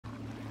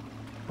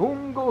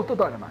Boom goes the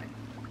dynamite.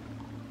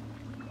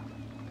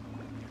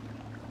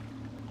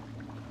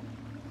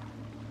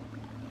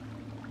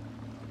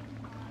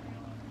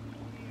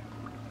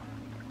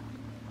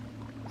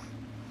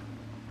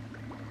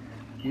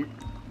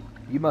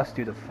 You must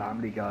do the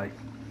Family Guy.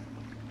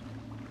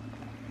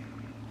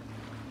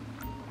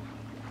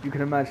 You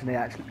can imagine they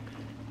actually...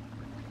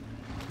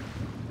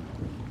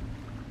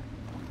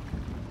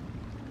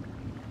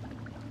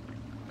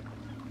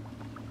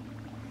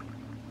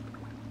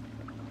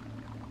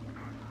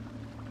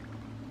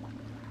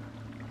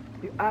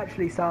 You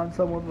actually sound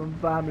someone from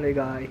Family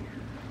Guy.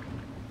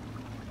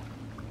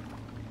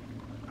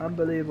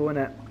 Unbelievable,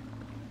 innit?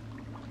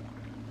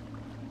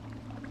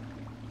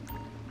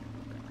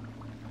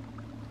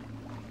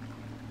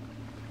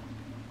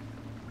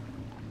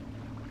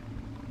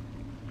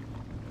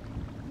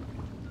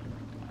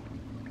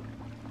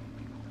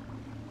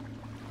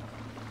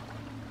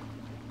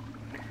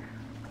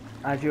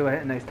 As you're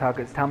hitting those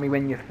targets, tell me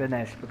when you're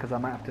finished, because I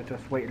might have to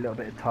just wait a little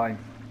bit of time.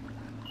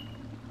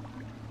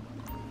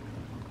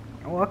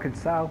 Oh, I can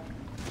sell.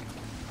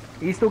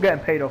 He's still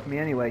getting paid off me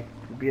anyway,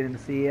 for being in the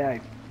CEO,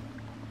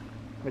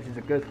 which is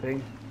a good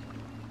thing.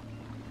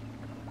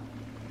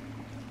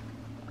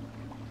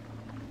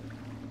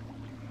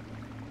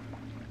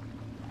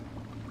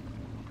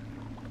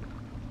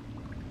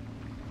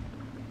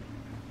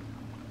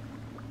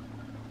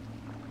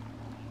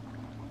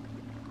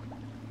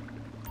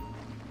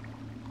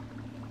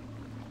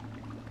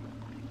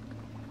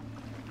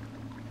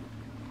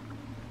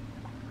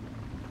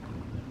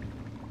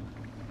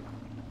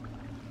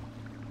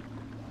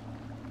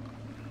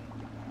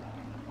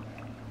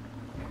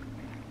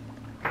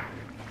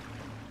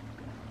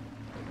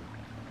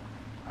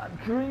 I'm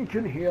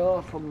drinking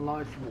here from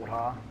nice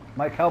water.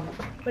 My cowboy.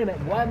 Wait a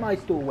minute, why am I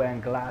still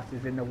wearing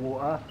glasses in the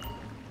water?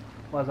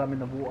 Whilst I'm in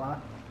the water.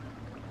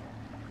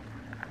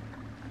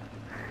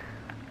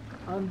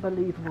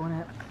 Unbelievable,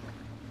 innit?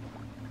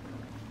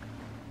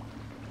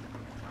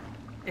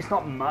 It's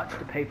not much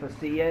to pay for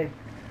CEO.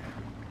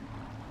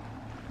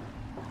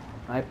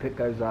 I hope it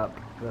goes up.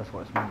 That's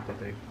what it's meant to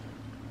do.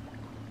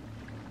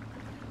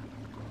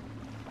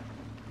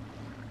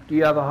 Do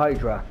you have a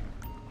Hydra?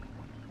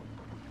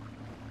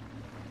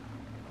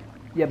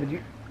 Yeah, but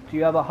do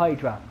you have a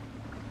Hydra?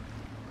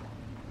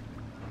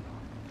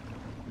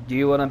 Do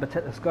you want to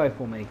protect the sky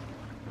for me?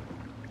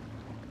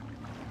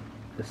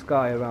 The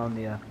sky around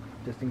here,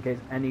 just in case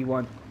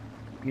anyone,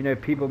 you know,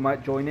 people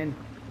might join in.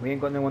 We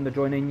ain't got no one to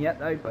join in yet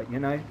though, but you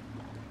know,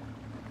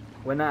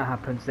 when that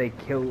happens, they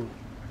kill.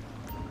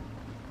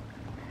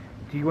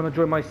 Do you want to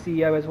join my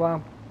CEO as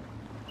well?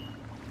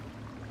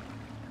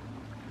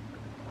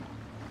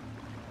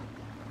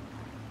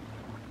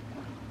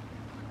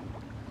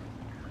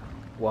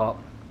 What?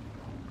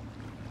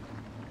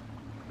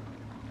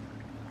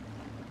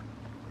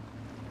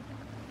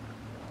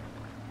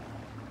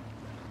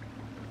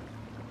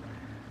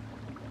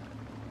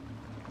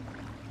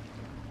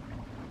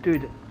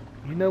 Dude,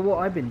 you know what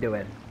I've been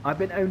doing? I've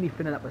been only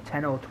filling up a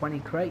 10 or 20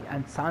 crate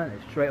and selling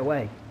it straight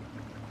away.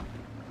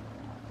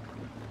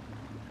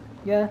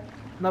 Yeah,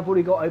 and I've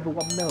already got over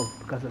 1 mil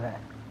because of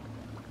that.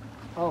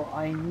 Oh,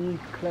 I need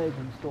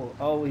clothing store.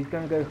 Oh, he's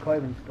going to go to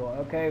clothing store.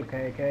 Okay.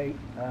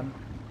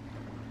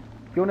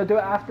 Do you want to do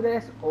it after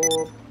this, or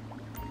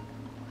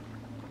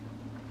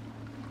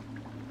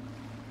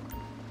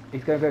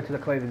he's going to go to the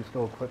clothing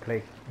store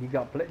quickly? You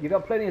got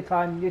plenty of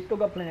time. You still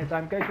got plenty of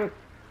time. Go to.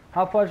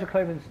 How far is your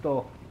clothing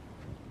store?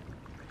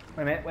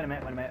 Wait a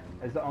minute.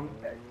 Is that on?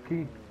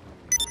 Can you?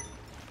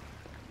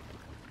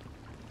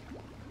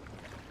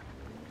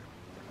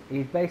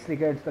 He's basically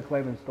going to the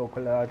clothing store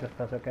quickly. I just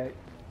press OK.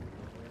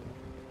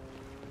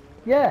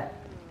 Yeah.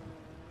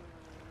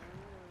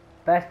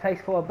 Best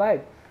place for a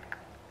boat.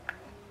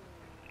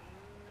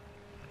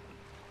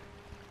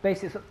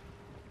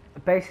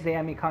 Basically,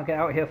 Emmy can't get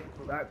out here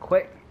that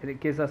quick, and it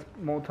gives us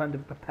more time to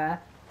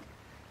prepare.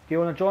 Do you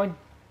want to join?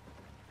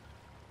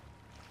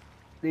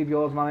 Leave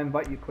yours and I'll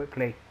invite you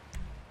quickly.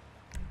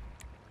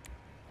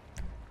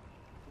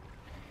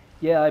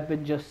 Yeah, I've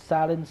been just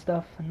selling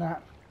stuff and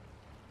that.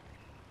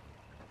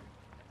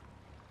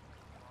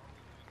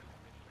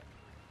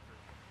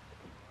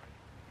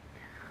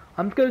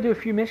 I'm going to do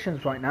a few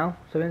missions right now,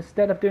 so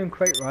instead of doing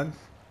crate runs,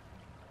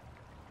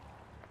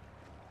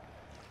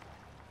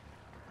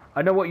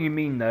 I know what you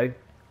mean though.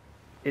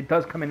 It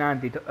does come in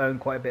handy to earn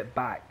quite a bit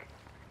back,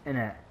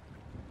 innit?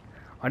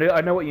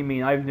 I know what you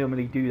mean. I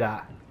normally do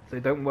that, so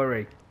don't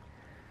worry.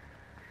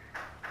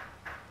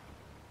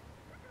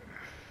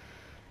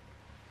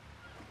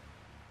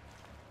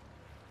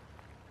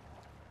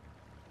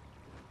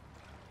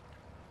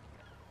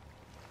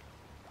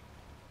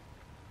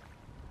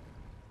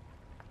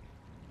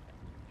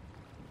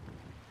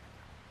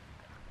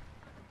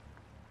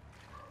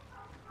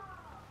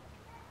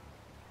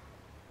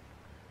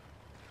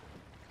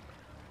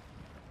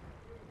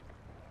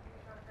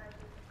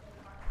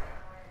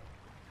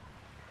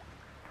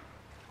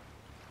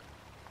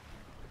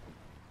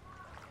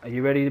 Are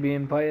you ready to be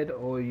invited,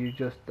 or you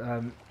just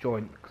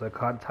join? Because I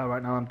can't tell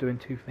right now. I'm doing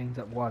two things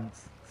at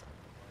once.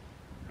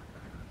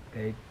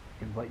 Okay,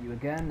 invite you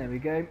again. There we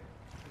go.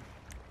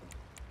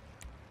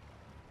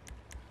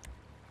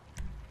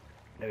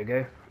 There we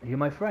go. You're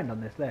my friend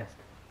on this list.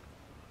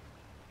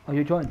 Oh,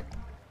 you joined.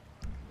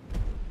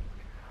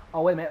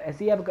 Oh wait a minute. Has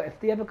he ever got?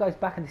 If he ever goes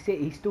back in the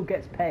city, he still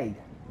gets paid.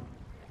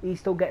 He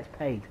still gets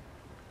paid.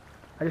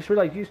 I just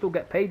realised you still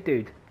get paid,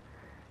 dude.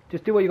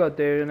 Just do what you got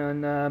to do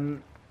and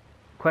then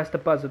quest a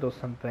buzzard or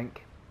something.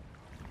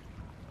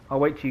 I'll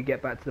wait till you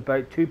get back to the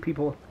boat. 2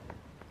 people.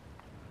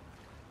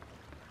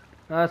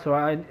 No, that's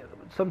alright.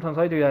 Sometimes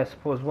I do air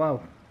support as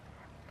well.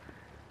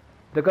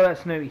 The guy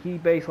that's new, he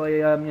basically,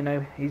 you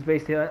know, he's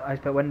basically, I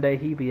expect one day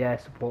he'll be air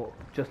support,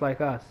 just like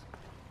us.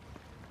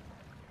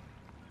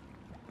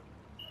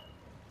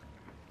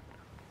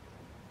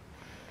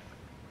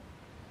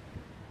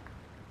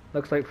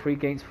 Looks like free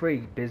gains free,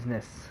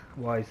 business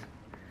wise.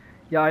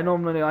 Yeah, I know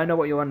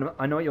what you're on.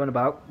 I know what you're on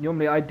about.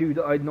 Normally, I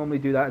normally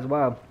do that as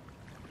well.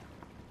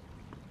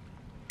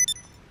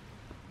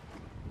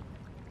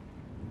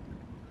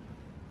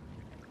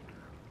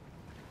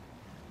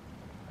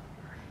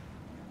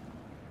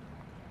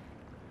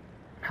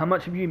 How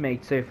much have you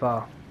made so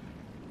far?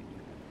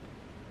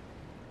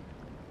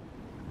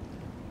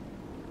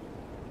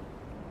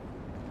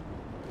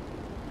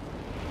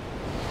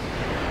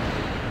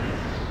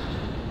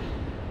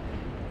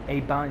 A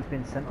bounty's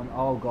been sent on.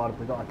 Oh god,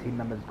 we got a team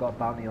member's got a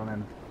bounty on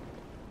him.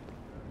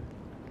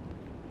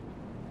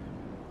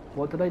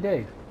 What did I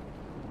do?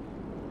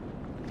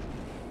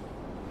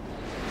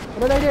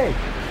 What did I do?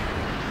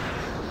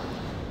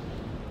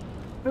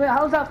 Wait,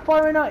 how's that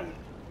firing at you?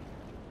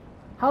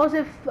 How's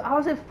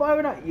it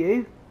firing at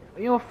you?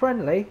 You're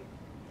friendly.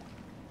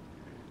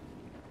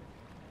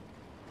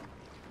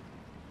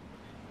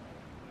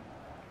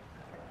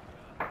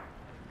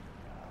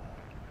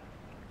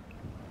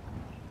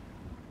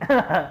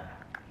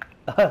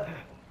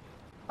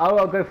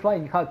 I'll go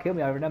flying. You can't kill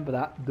me. I remember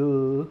that.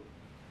 Duh.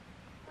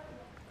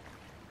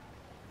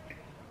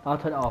 I'll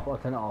turn it off. I'll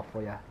turn it off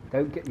for you.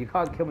 Don't get. You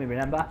can't kill me.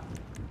 Remember.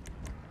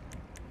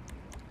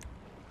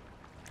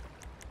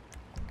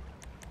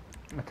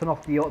 I turn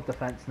off the yacht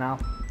defense now.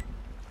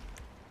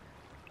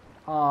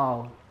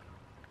 Oh.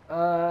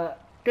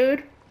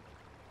 Dude.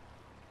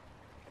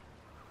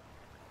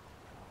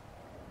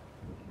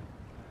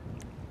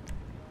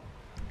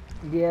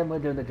 Yeah, we're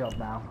doing the job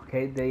now.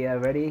 Okay, they are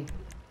ready.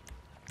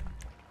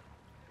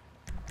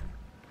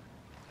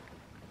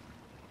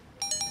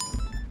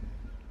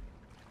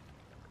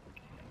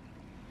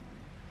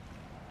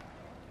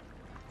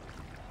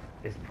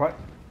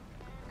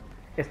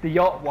 It's the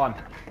yacht one.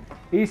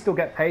 He still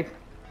get paid.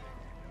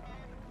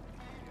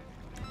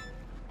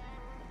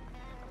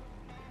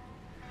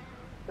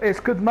 It's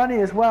good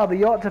money as well. The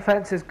yacht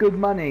defense is good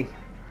money.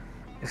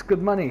 It's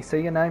good money, so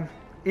you know.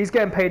 He's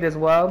getting paid as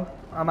well.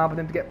 I'm helping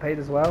him to get paid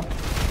as well.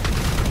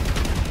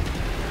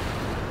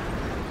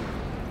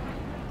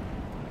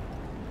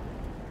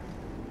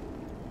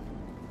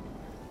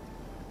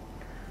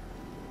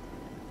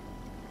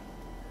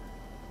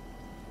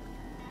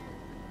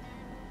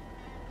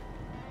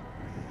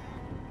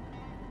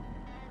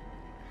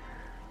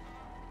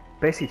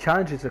 Basically,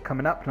 challenges are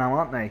coming up now,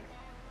 aren't they?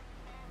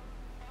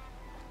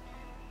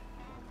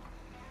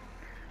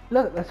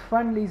 Look, there's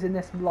friendlies in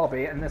this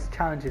lobby and there's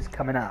challenges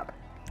coming up.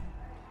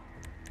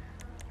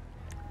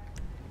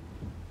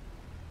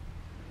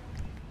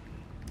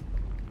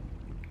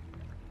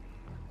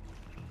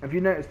 Have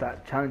you noticed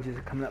that challenges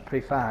are coming up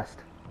pretty fast?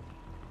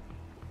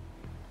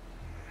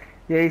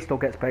 Yeah, he still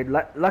gets paid.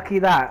 Lucky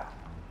that.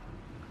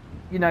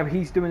 You know,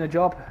 he's doing a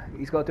job.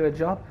 He's got to do a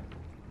job.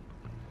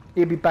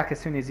 He'll be back as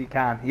soon as he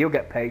can. He'll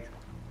get paid,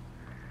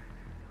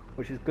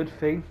 which is a good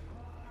thing.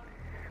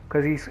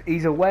 Because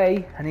he's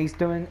away and he's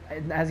doing,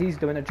 as he's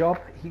doing a job,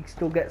 he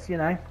still gets, you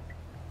know.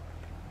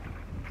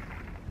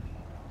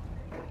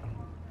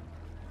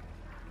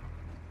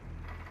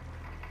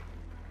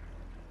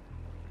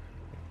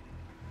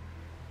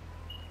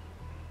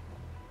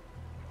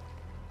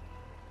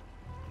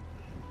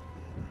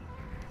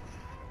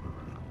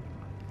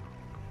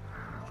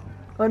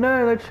 I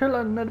know, they're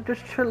chilling, they're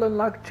just chilling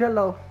like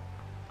jello.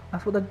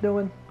 That's what they're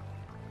doing.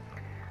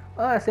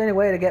 Oh, that's the only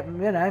way to get, you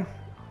know,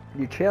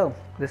 you chill.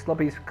 This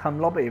lobby's come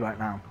lobby right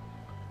now.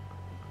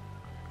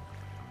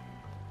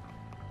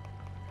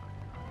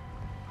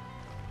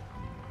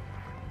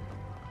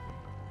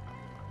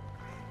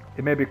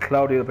 It may be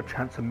cloudy with a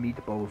chance of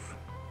meatballs.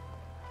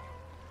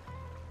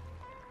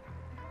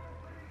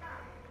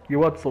 You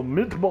want some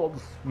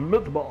meatballs?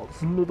 Meatballs,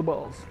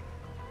 meatballs.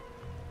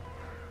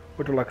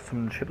 Would you like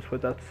some chips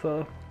with that,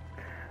 sir?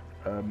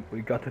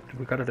 We got it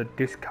at a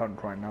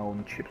discount right now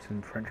on chips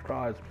and French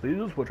fries.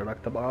 Please, would you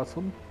like to buy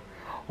some?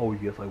 Oh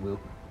yes, I will.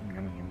 Yum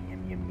yum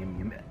yum yum yum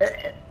yum.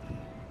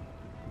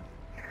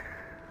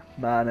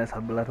 Man, that's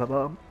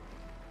unbelievable.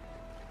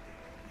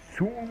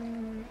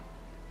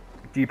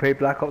 Do you play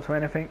Black Ops or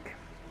anything?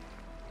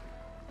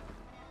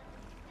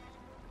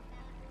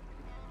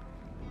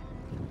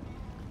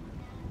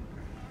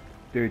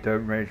 Dude,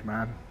 don't rage,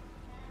 man.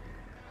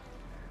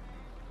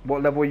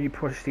 What level are you?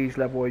 Prestige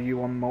level are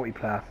you on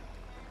multiplayer?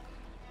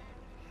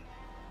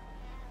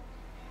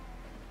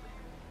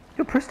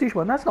 You're Prestige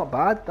 1, that's not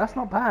bad. That's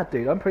not bad,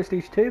 dude. I'm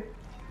Prestige 2.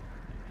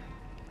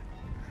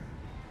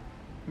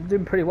 I'm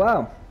doing pretty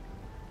well.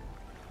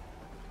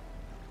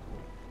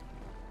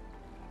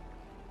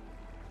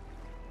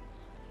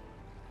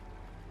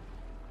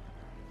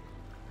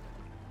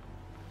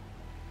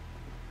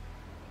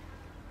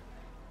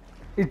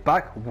 He's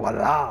back.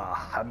 Voila!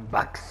 I'm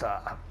back, sir.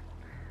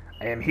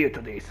 I am here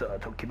today, sir,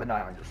 to keep an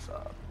eye on you,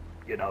 sir.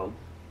 You know,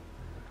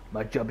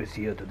 my job is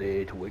here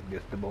today to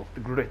witness the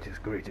greatest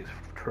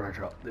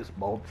treasure this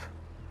month.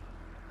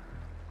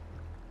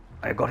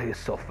 I got here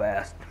so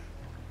fast.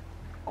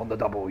 On the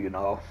double, you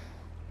know.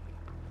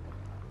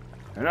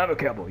 And I'm a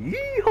cowboy.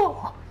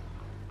 Yeehaw!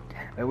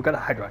 And we got a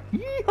Hydra.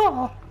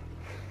 Yeehaw!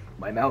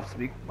 My mouth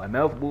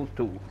moves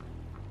too.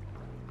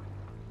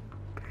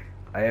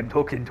 I am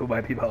talking to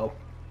my people.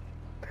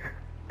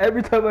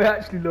 Every time I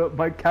actually look,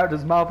 my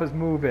character's mouth is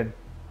moving.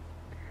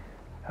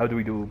 How do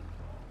we do?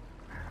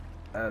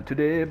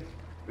 Today,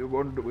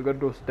 we're gonna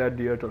go stand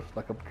here just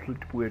like a complete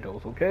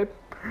weirdos, okay?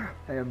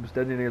 I am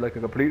standing here like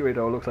a complete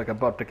weirdo. Looks like I'm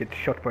about to get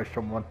shot by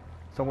someone.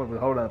 Someone was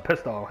holding a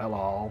pistol.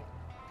 Hello.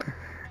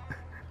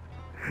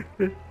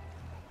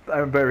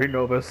 I'm very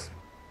nervous.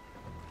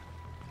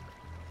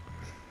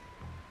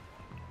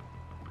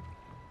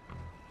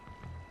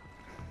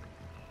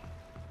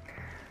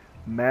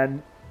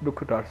 Man,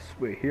 look at us.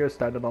 We're here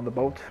standing on the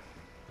boat.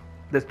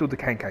 Let's do the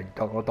can-can.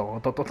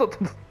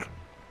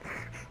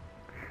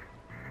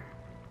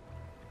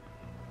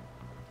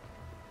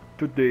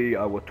 Today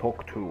I will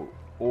talk to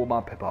all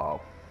my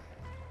people.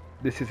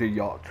 This is a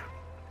yacht.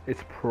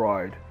 It's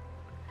pride.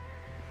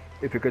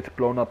 If it gets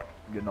blown up,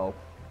 you know,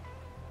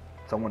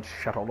 someone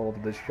shot all over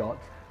this yacht.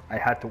 I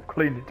had to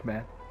clean it,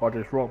 man. What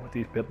is wrong with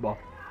these people?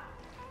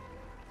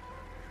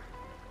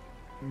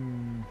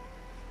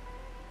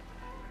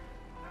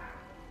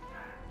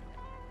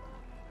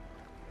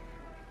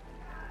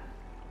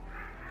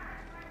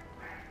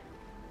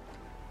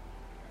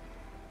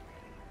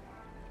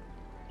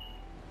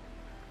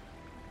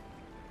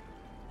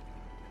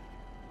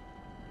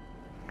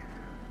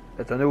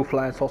 It's a new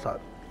flying saucer.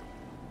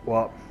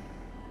 What?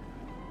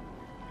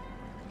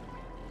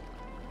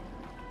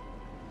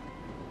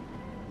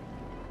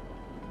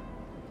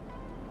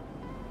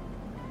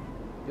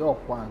 You're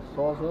flying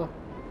saucer.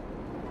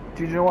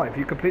 Do you know what? If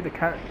you complete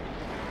the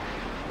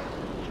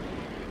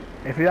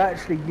if you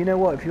actually, you know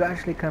what? If you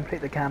actually complete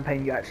the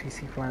campaign, you actually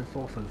see flying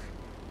saucers.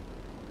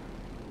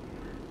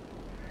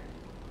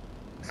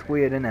 It's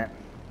weird, isn't it?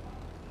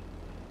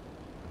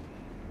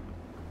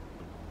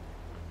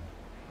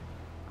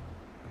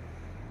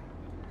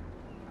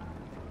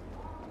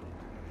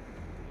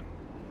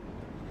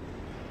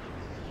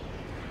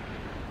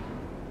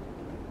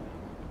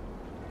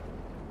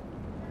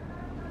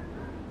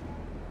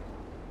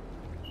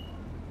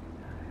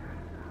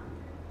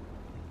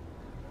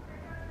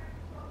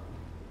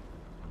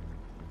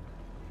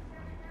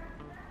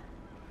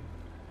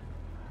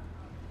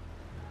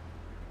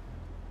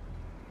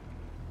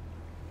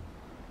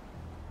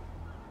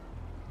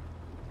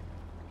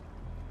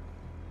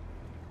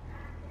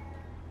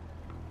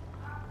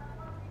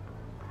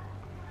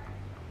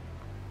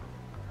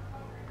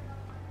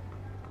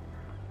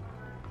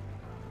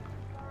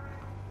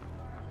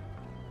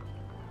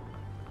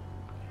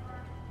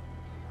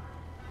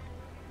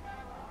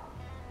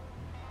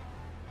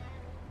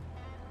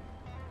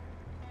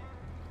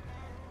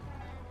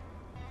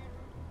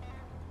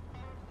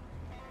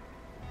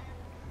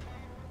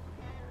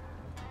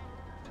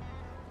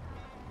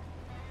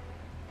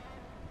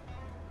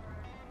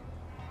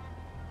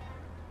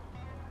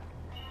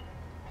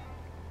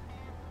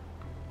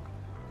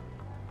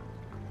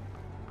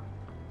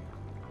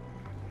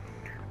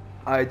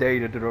 I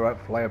dated the right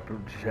flyer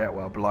jet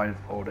while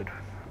blindfolded.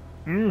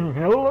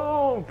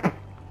 Hello!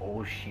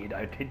 Oh shit,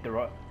 I take that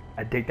off.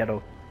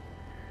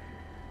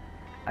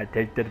 I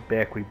take that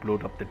back, we blew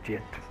up the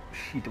jet.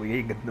 Shit, we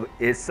ain't got no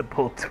air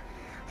support.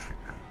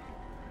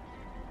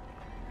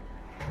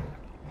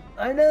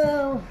 I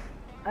know!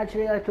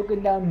 Actually, I took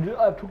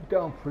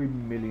down 3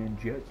 million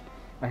jets.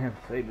 I am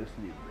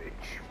famously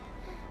rich.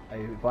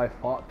 If I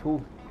fought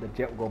too, the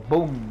jet will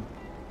go boom.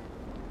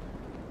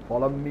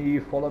 Follow me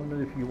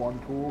if you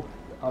want to.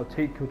 I'll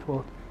take you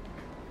to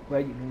where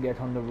you can get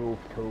on the roof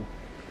too.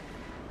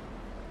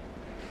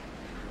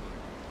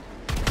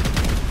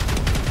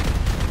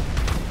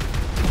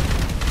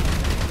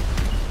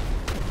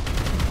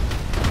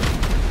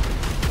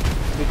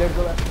 You don't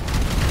go there.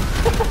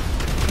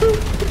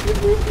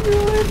 You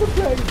leave the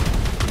place.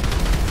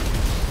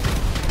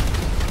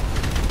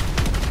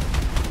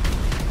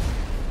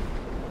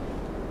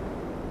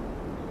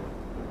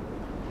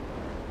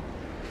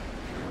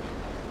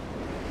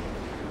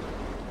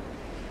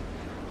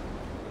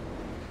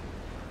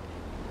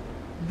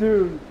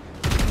 Dude,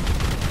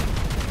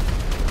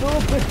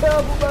 don't be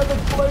careful, man, the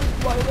plane's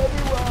flying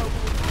everywhere.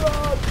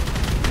 Run!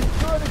 He's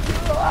trying to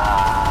kill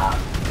us.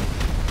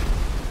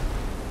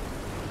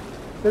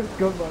 Let's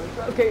go, man.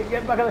 Okay,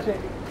 get back on the ship.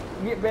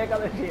 Get back on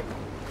the ship.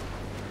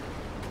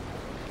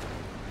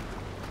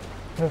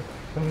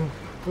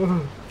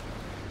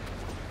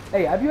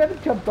 Hey, have you ever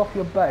jumped off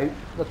your boat,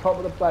 the top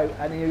of the boat,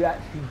 and you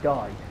actually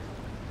died?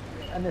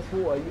 And this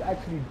water, you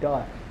actually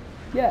died.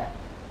 Yeah.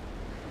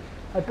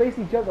 I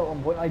basically jumped at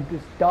one point, I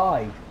just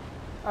died.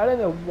 I don't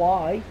know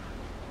why.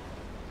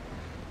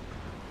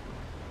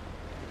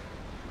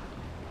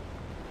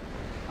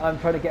 I'm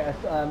trying to get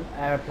an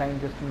airplane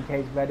just in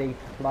case ready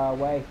to fly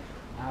away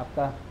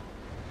after.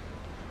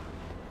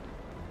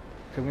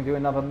 So we can do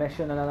another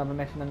mission and another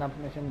mission and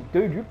another mission.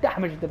 Dude, you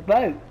damaged the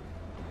boat!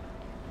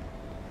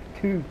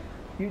 Dude,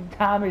 you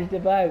damaged the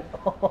boat!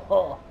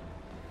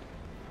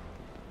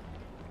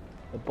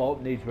 The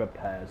boat needs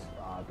repairs.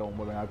 Don't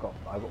worry, I got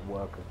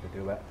workers to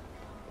do it.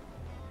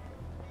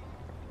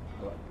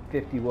 I've got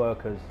 50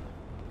 workers.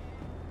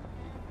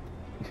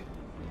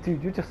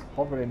 Dude, you're just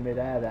hovering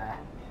mid-air there.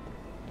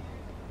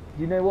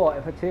 You know what?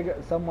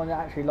 If someone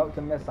actually locked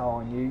a missile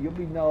on you, you'll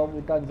be no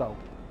dunzo.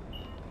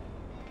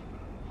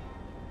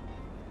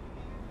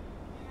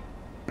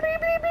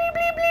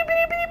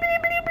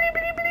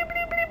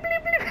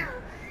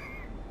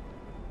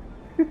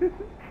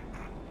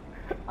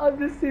 I'll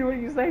just see what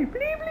you say.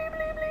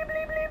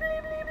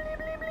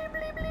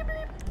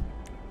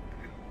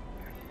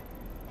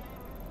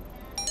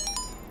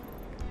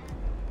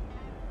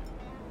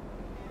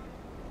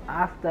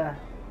 After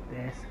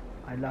this,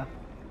 I love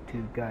to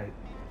go.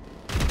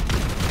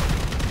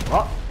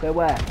 What? Go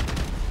where?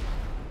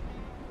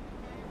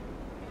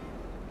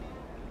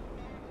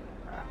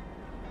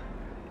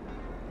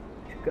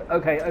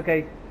 Okay,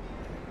 okay.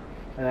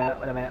 Wait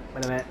a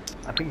minute.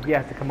 I think he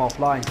has to come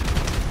offline.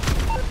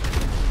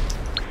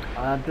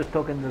 I'm just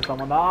talking to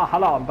someone. Ah,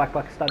 hello, I'm back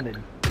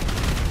standing.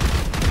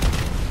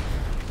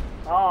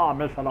 Ah, I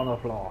missed on the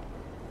floor.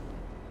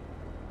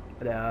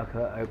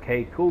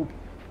 Okay, cool.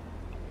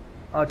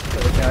 Oh,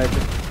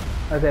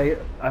 okay,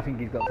 I think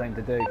he's got something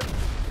to do.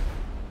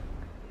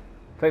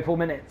 34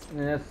 minutes.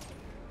 Yes.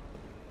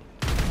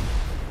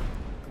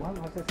 What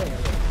was I saying?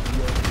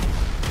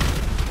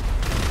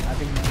 I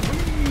think.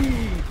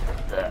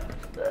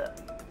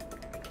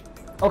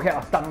 Okay,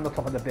 I'll stand on the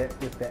top of this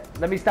bit.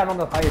 Let me stand on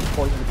the highest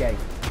point of the game.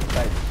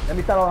 Okay, let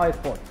me stand on the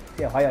highest point.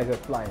 See how high I go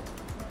flying.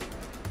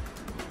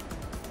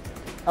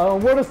 I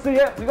don't want to see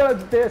it. We gotta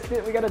test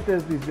it. We gotta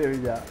test this series,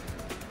 yeah.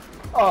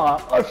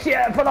 Oh shit!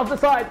 I fell off the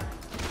side.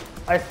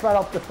 I fell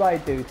off the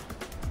side, dude.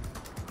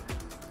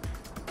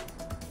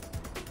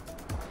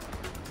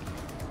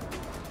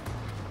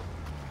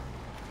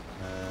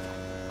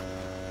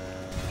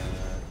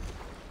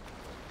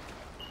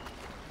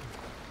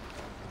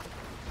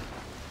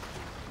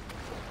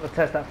 Let's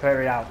test that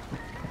ferry out.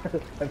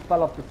 I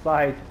fell off the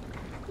side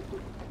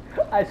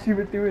as you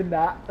were doing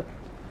that.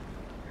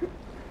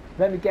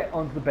 Let me get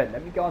onto the bit.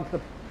 Let me get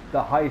onto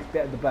the highest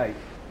bit of the boat.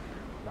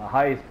 The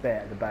highest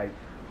bit of the boat.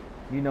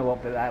 You know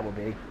what bit that will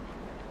be.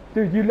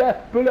 Dude, you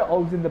left bullet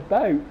holes in the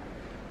boat.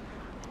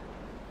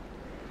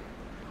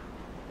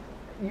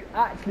 You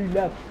actually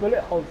left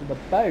bullet holes in the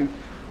boat.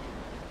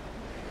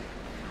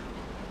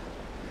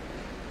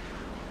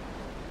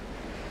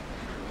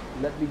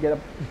 Let me get up.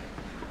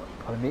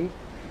 Pardon me.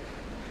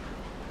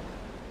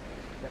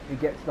 Let me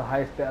get to the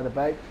highest bit of the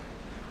boat.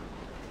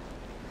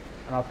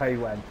 And I'll tell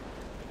you when.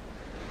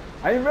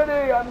 I'm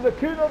ready. I'm the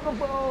king of the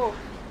boat.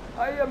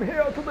 I am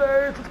here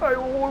today to tell you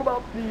all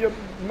about the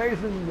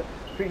amazing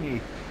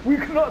thingy. We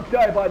cannot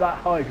die by that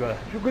Hydra.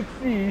 As you can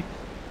see,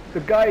 the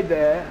guy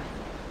there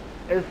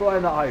is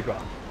flying the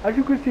Hydra. As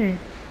you can see,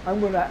 I'm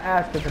going to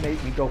ask him to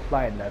make me go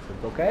flying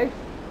lessons, okay?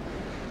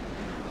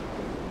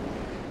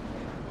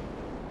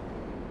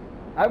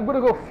 I'm going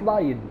to go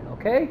flying,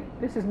 okay?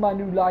 This is my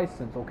new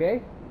license,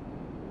 okay?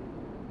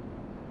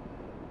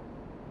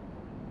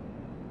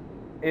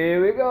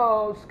 Here it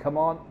goes. Come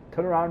on.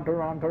 Turn around, turn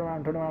around, turn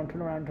around, turn around,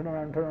 turn around, turn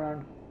around, turn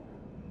around.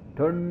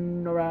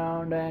 Turn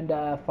around and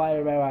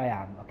fire where I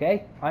am,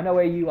 okay? I know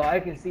where you are. I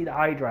can see the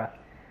Hydra.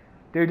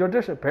 Dude, you're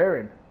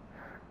disappearing.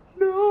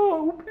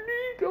 No,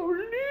 please don't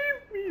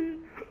leave me.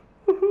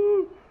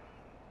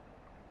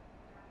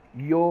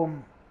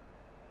 You're...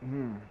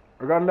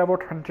 we got level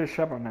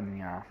 27 in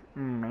here.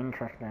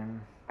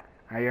 Interesting.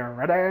 Are you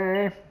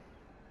ready?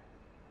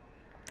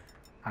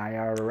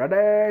 Are you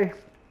ready?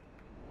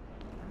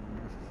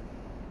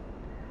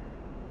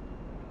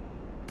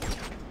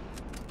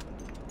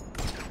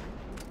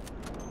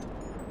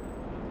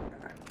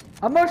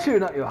 I'm not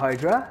shooting at your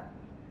Hydra.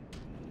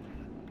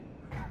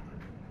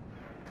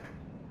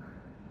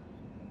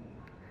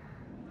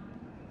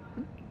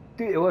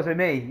 Dude, it wasn't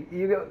me.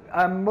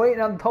 I'm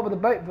waiting on top of the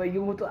boat, but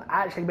you want to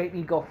actually make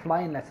me go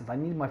flying lessons. I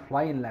need my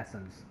flying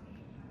lessons.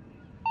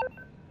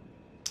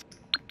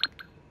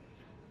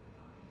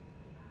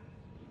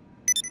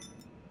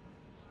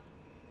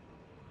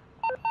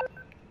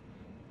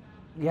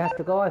 You have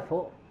to go, I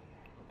thought.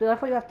 Dude, I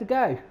thought you have to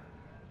go.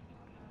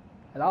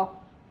 Hello?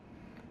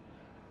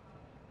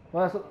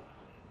 Well, that's...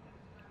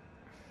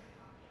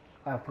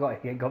 I forgot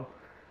he ain't gone.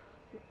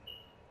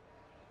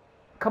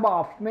 Come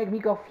on, make me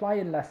go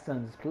flying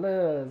lessons,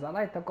 please. I'd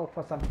like to go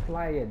for some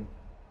flying.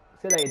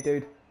 See you later,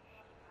 dude.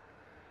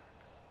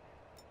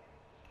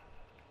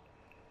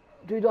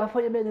 Dude, I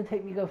thought you meant to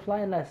take me go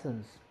flying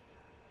lessons.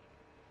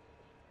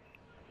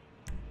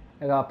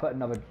 I gotta put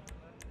another.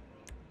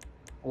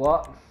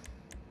 What?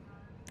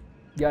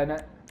 Yeah, no.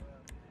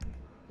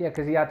 Yeah,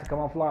 because he had to come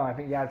offline. I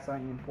think he had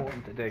something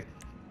important to do.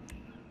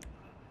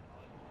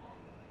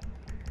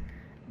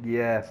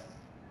 Yeah.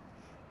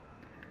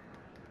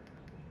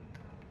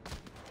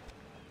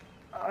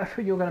 I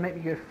thought you were gonna make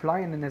me go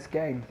flying in this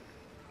game.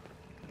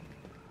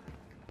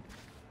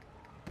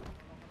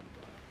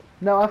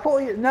 No, I thought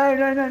you. No.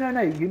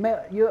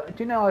 You. Do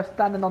you know I was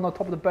standing on the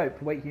top of the boat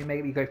to wait for you to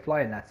make me go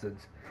flying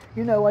lessons?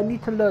 You know I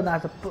need to learn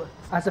as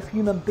a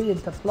human being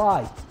to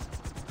fly.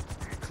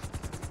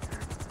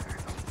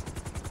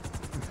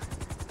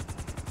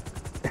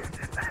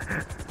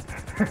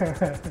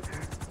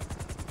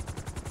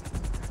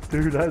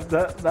 Dude,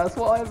 that's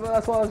what I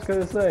was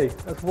gonna say.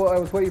 That's what I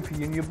was waiting for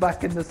you. And you're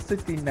back in the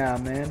city now,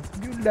 man.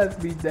 You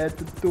left me there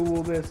to do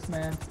all this,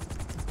 man.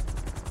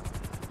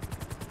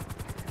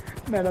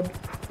 Man, I'm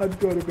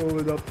gonna go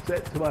and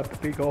upset to my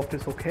big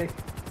office, okay?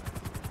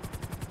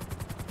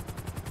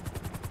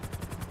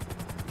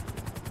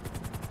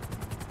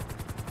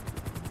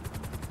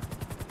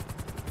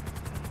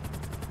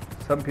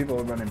 Some people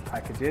are running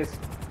packages.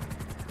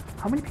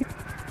 How many people?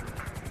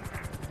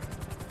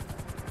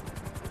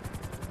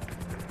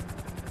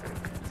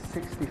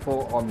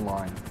 64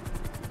 online.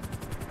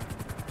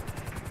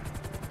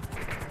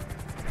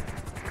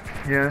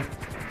 Yeah.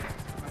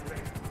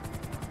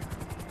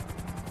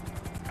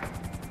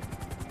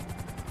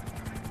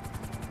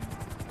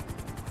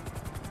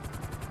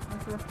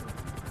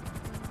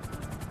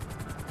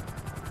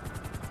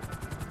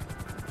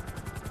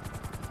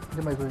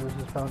 You might as well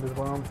just found as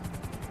well.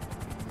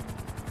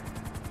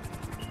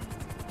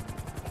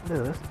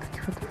 Lewis,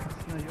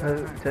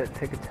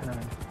 take a 10 out.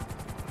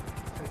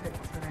 Take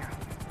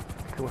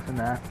what's in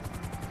there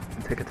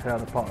and take a 10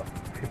 out of the pot.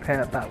 If you're paying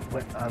it back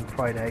on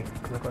Friday,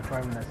 because I've got a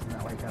driving lesson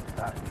that week after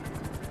that.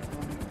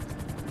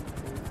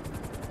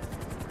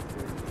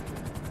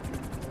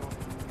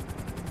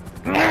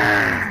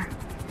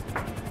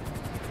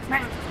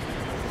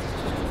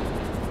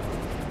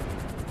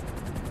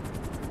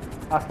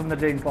 That's from the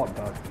James Bond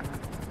dog.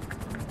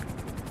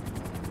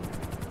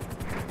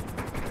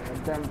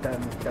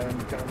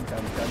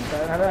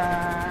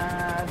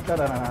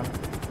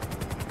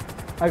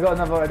 I got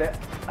another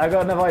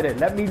idea.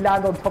 Let me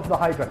land on top of the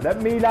hydrant.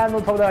 Let me land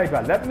on top of the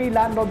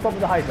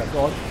hydrant. Go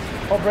on.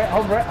 Hover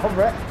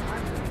it.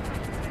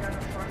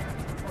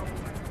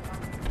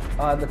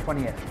 The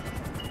 20th.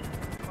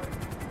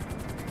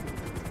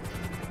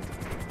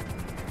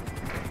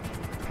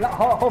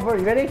 Hover,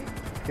 you ready?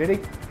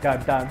 Dum.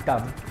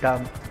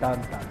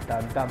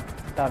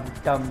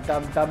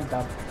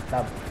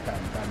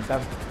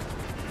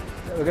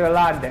 We're gonna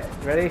land it.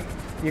 Ready?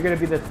 You're gonna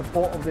be the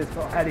support of this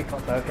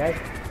helicopter, okay?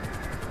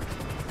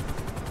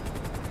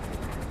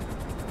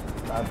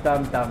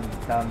 Dum.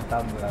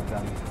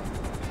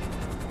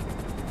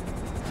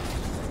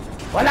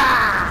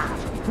 Voila!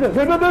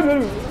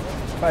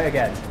 Try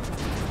again.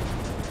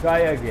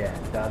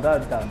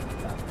 Dum.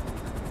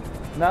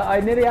 No,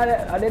 I nearly had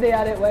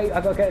it. Wait,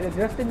 I gotta get it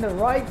just in the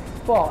right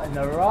spot, in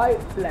the right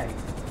place.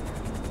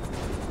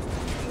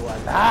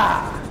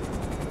 Voila!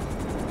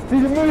 See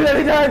the move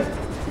every time!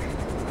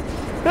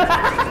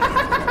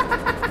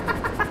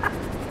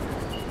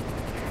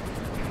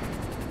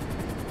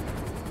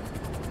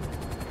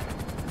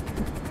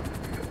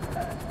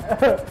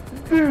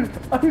 Dude,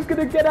 I was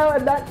gonna get out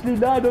and actually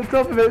land on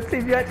top of it, see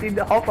if you actually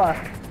hopper.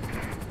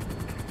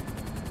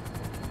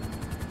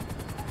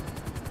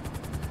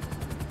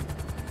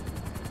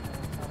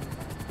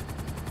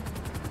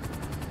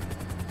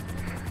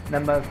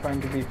 Number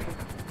trying to be.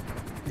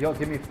 You'll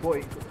give me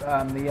 40.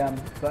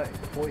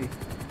 40.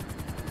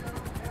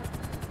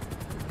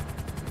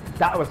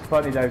 That was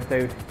funny though,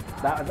 dude.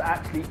 That was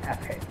actually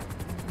epic.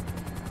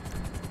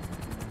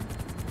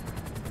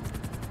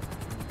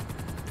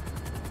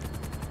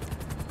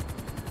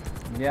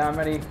 Yeah, I'm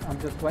ready. I'm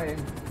just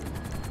waiting.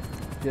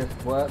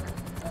 Just work.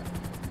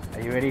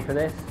 Are you ready for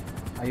this?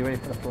 Are you ready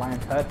for the flying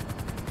turd?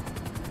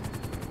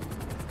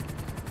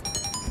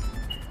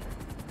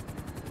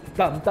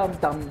 Dum.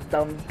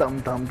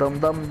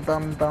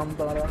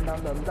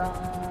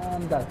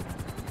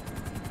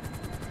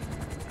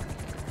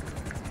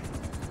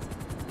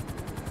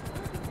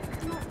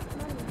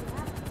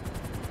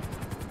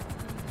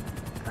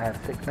 I have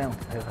 6 mil.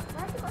 Over.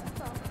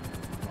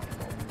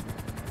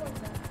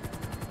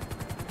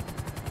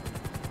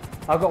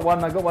 I got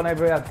one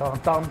over here. Dum.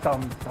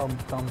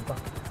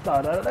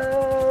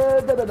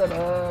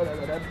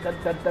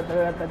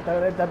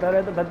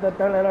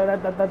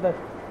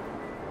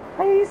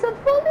 Hey, I'm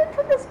falling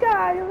from the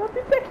sky. I'll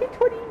be back in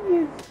 20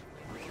 years.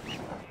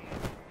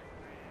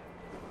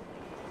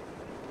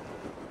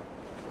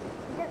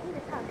 You don't need to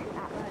touch it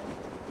that low,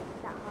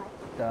 that high.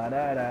 Da.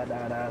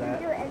 You can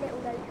do it a little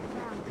low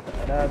down. You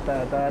can do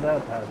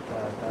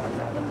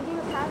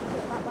a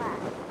parachute like that.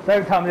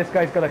 Don't tell me this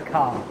guy's got a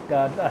car.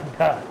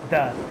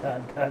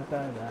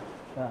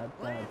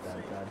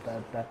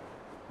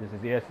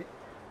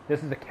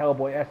 This is a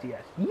Cowboy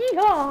SES.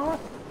 Yeehaw!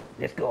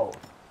 Let's go.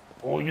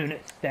 All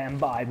units stand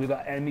by. We've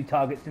got enemy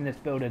targets in this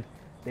building.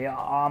 They are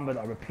armored.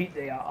 I repeat,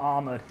 they are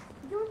armored.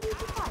 You want to use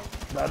the fight?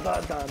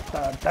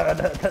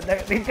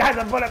 These guys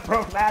are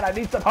bulletproof, man. I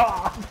need some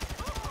help.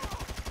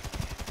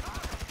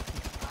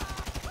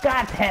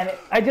 God damn it!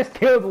 I just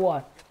killed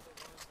one.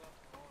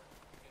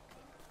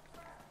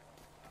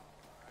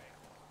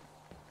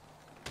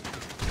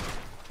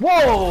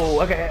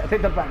 Whoa! Okay, I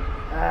take the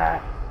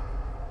back.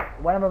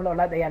 One of them looked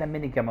like they had a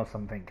minigun or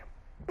something.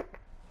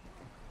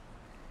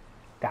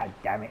 God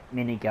damn it,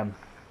 minigun.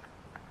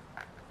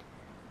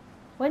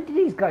 When did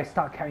these guys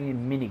start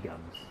carrying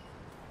miniguns?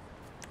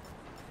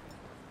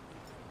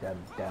 Dum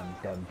dum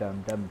dum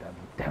dum dum dum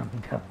dum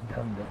dum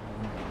dum dum.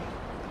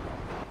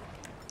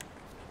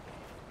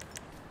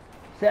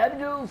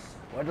 Savages,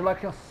 would you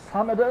like your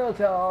summoners,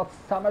 your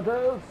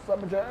summoners,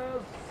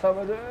 summoners,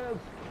 summoners?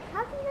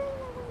 How do you know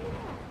you're going to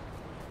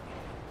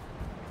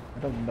I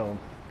don't know.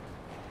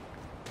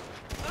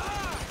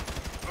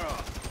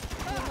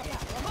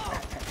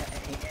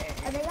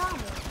 Are they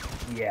armored?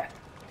 Yeah.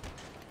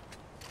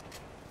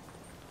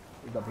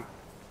 You got me.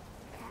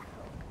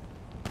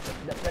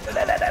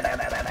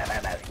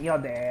 You're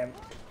damn.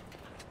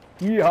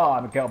 Yeehaw,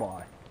 I'm a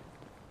cowboy.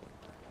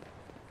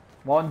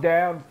 One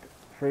down,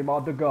 3 more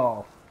to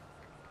go.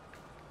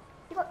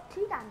 You got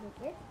 2 down,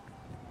 didn't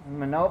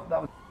you? Nope,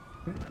 that was...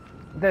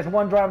 There's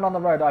one driving on the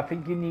road. I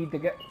think you need to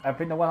get... I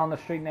think the one on the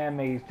street near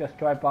me is just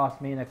drive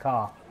past me in a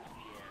car.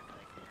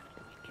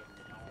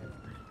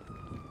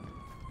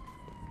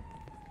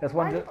 There's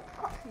one... Why have you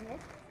got cops in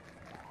this?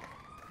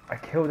 I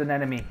killed an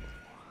enemy.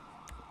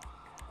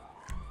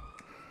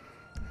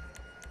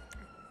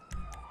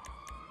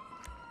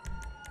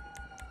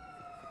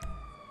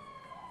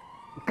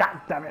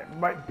 God damn it,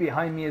 right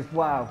behind me as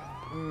well.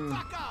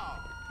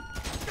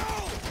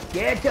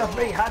 Get your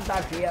free hot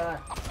dogs here.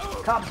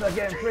 Cops are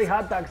getting free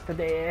hot dogs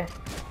today.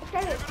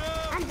 Okay,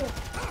 Andrew.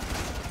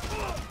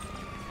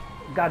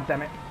 God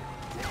damn it.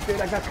 Dude,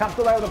 I got cops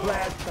all over the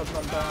place.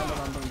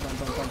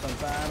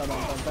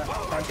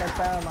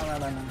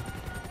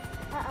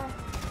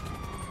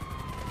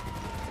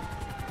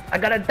 I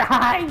gotta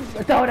die!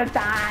 I don't wanna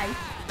die!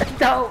 I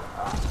don't!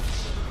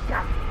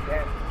 God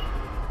damn.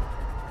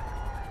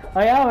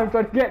 I'm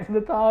trying to get to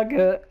the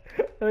target.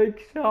 They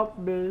shot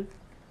me.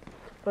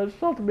 They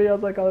shot me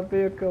as I got a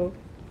vehicle.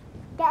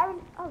 Get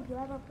in. Oh, you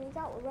have our things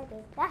out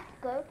already. That's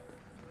good.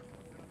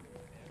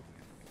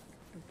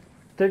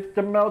 Take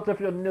them out if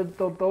you need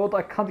to do it.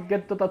 I can't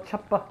get to the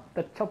chopper.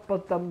 The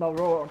chopper's down the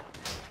road.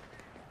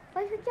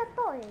 Where's the jet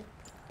boy?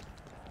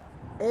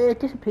 It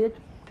disappeared.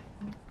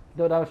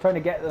 Dude, I was trying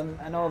to get them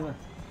and over.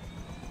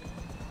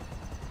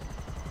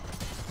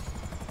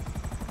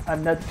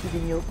 I'm not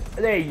kidding you.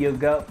 There you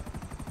go.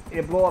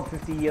 It blew up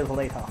 50 years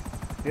later.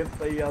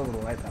 50 years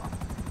later.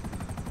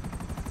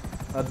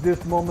 At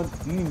this moment,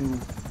 he knew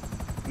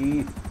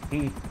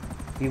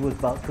he was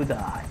about to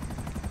die.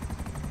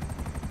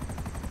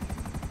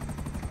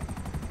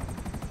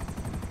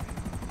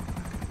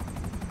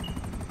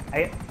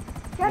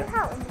 Jump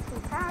out in the two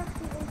cars,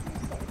 see what you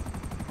see.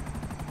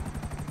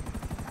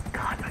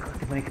 God, I got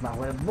to make my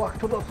way back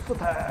to the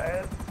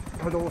city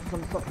to do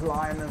some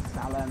supplying and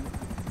selling.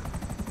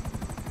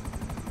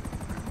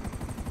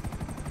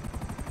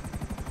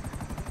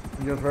 I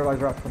just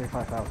realized we're at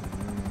 25,000.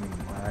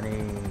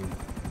 Money.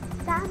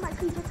 That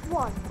much you just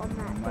won on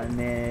that.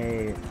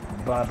 Money.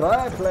 Bye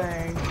bye,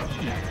 plane.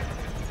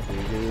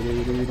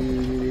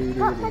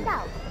 Can't send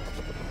out.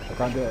 I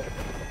can't do it.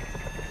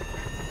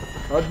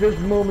 At this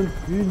moment,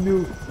 he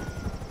knew.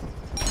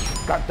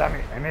 God damn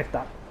it, I missed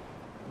that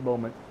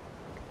moment.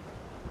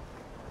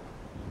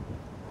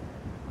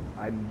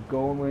 I'm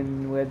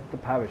going with the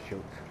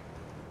parachute.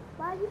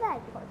 Why are you there?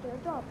 You got to do a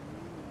job.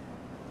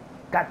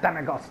 God damn it,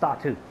 I got a star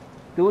too.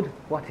 Dude,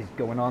 what is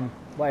going on?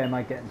 Why am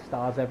I getting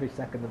stars every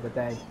second of the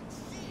day?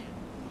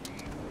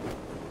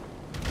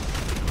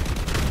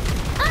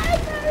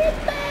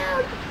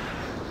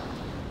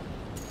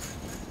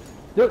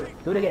 Do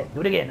it again, do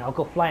it again. I'll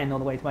go flying all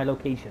the way to my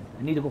location.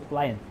 I need to go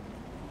flying.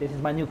 This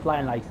is my new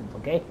flying license,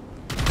 okay?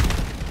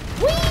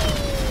 Whee!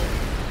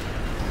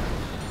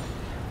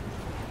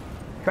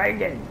 Try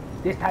again.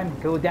 This time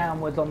go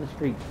downwards on the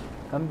street.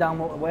 Come down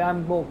where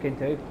I'm walking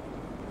to.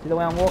 See the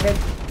way I'm walking?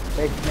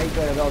 Make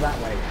sure to go that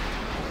way.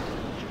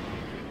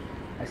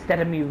 Instead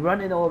of me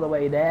running all the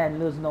way there and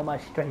losing all my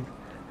strength.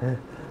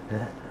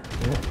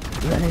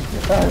 Running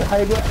to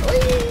high ground.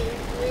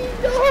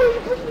 No!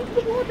 Push me to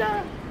the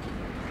water!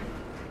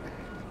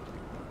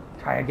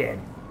 Try again.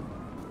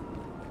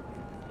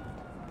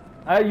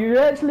 You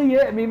actually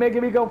hit me,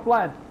 making me go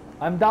flat.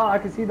 I'm down, I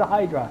can see the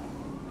Hydra.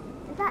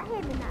 Is that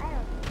him in that air?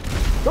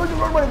 Don't you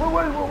run away,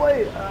 run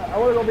away! I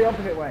want to go the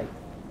opposite way.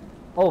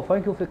 Oh,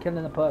 thank you for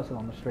killing a person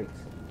on the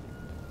streets.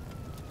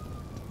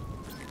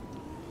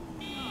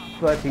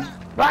 30.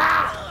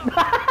 Ah!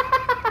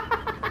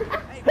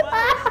 Hey,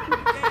 buddy,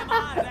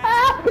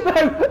 damn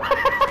eyes,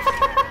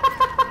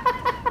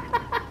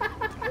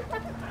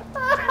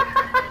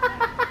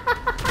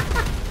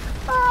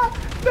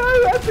 No,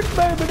 epic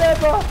moment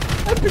ever!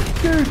 Epic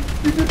dude,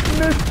 you just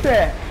missed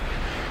it!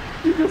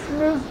 You just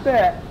missed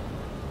it!